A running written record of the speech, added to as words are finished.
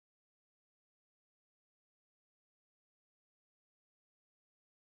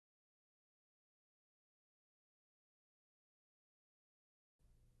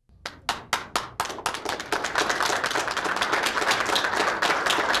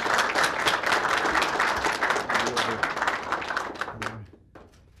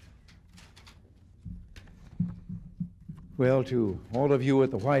Well, to all of you at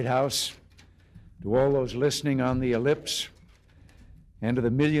the White House, to all those listening on the ellipse, and to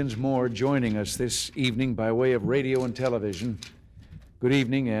the millions more joining us this evening by way of radio and television, good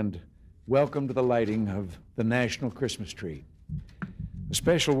evening and welcome to the lighting of the National Christmas Tree. A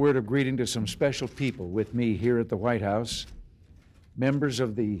special word of greeting to some special people with me here at the White House, members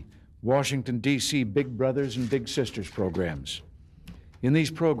of the Washington, D.C. Big Brothers and Big Sisters programs. In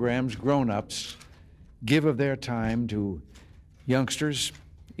these programs, grown-ups give of their time to youngsters,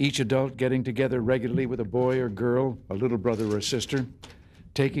 each adult getting together regularly with a boy or girl, a little brother or a sister,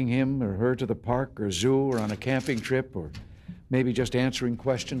 taking him or her to the park or zoo or on a camping trip, or maybe just answering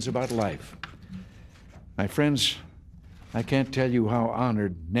questions about life. My friends, I can't tell you how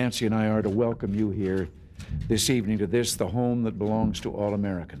honored Nancy and I are to welcome you here this evening to this, the home that belongs to all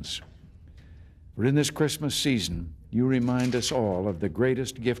Americans. For in this Christmas season, you remind us all of the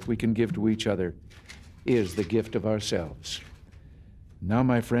greatest gift we can give to each other is the gift of ourselves. Now,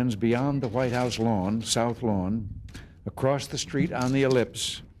 my friends, beyond the White House lawn, South Lawn, across the street on the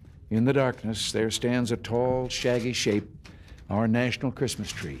ellipse, in the darkness, there stands a tall, shaggy shape, our national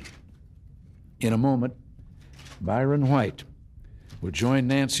Christmas tree. In a moment, Byron White will join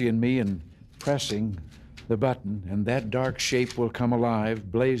Nancy and me in pressing the button, and that dark shape will come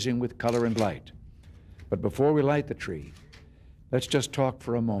alive, blazing with color and light. But before we light the tree, let's just talk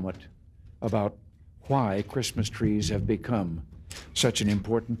for a moment about why Christmas trees have become such an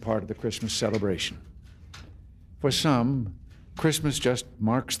important part of the Christmas celebration. For some, Christmas just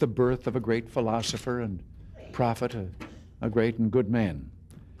marks the birth of a great philosopher and prophet, a great and good man.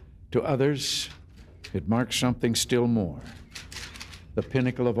 To others, it marks something still more, the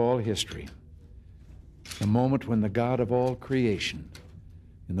pinnacle of all history, the moment when the God of all creation,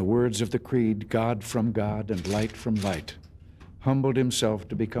 in the words of the Creed, God from God and light from light, humbled himself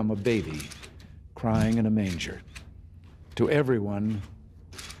to become a baby crying in a manger. To everyone,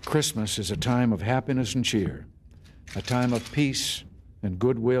 Christmas is a time of happiness and cheer, a time of peace and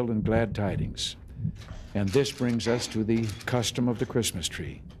goodwill and glad tidings. And this brings us to the custom of the Christmas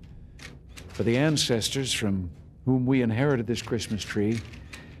tree. For the ancestors from whom we inherited this Christmas tree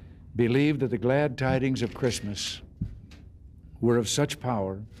believed that the glad tidings of Christmas were of such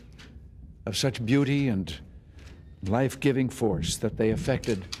power, of such beauty and life-giving force that they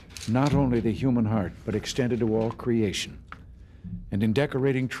affected not only the human heart, but extended to all creation. And in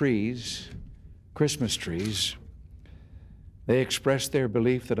decorating trees, Christmas trees, they expressed their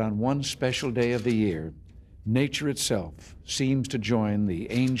belief that on one special day of the year, nature itself seems to join the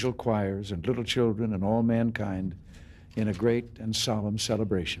angel choirs and little children and all mankind in a great and solemn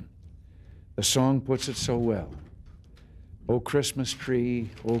celebration. The song puts it so well. O Christmas tree,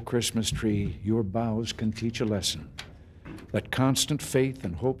 your boughs can teach a lesson, that constant faith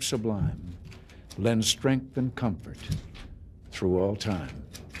and hope sublime lend strength and comfort through all time.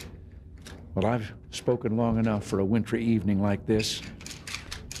 Well, I've spoken long enough for a wintry evening like this.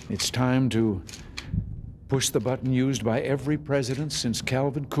 It's time to push the button used by every president since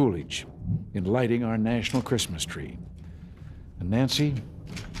Calvin Coolidge in lighting our national Christmas tree. And Nancy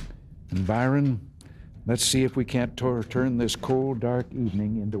and Byron, let's see if we can't turn this cold, dark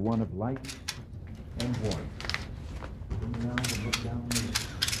evening into one of light and warmth. Come down and look down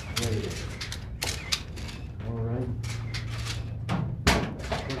this way. All right.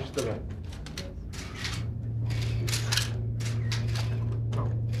 Push the button.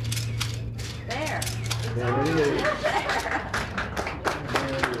 There. There it is. There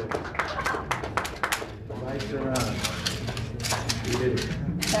it is. The lights are on. You did it.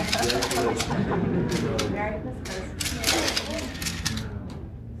 Merry Christmas.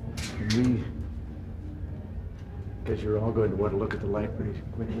 Can we, because you're all going to want to look at the light pretty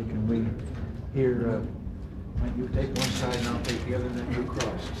quickly, can we hear, might you take one side and I'll take the other, and then you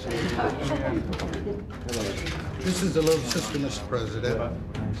cross. Hello. This is the little sister, Mr. President.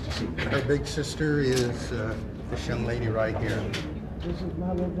 Nice to see you. Our big sister is this young lady right here. This is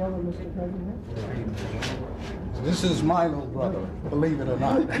my little brother, Mr. President. This is my little brother, believe it or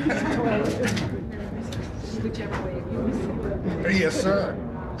not. Whichever way you wish. Yes, sir.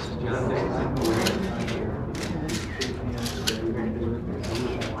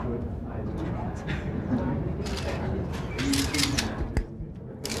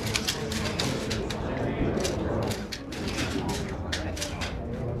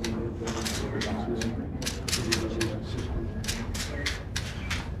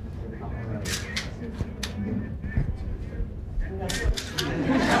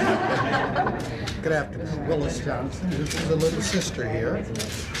 Good afternoon, Willis Johnson. This is a little sister here.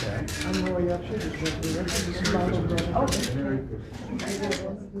 Yeah. I'm Roy Upshur. This is my little brother. Merry Christmas.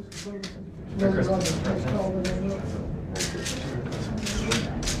 Little brother. Guys,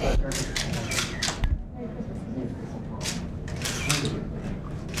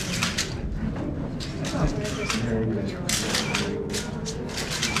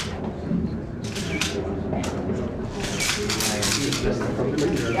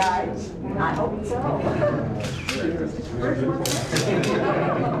 I hope so.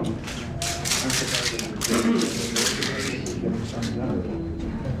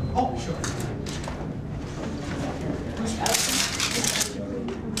 Oh, sure.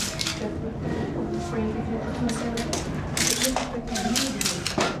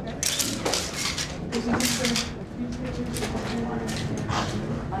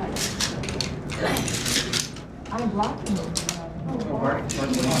 I'm blocking you.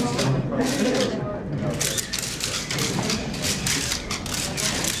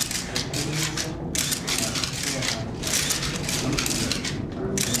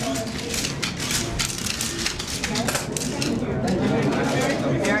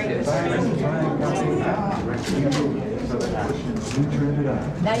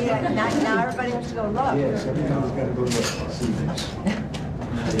 Now everybody has to go look. Yes, everybody's got to go look. See this.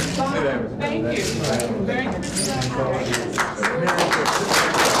 Thank you. Very good.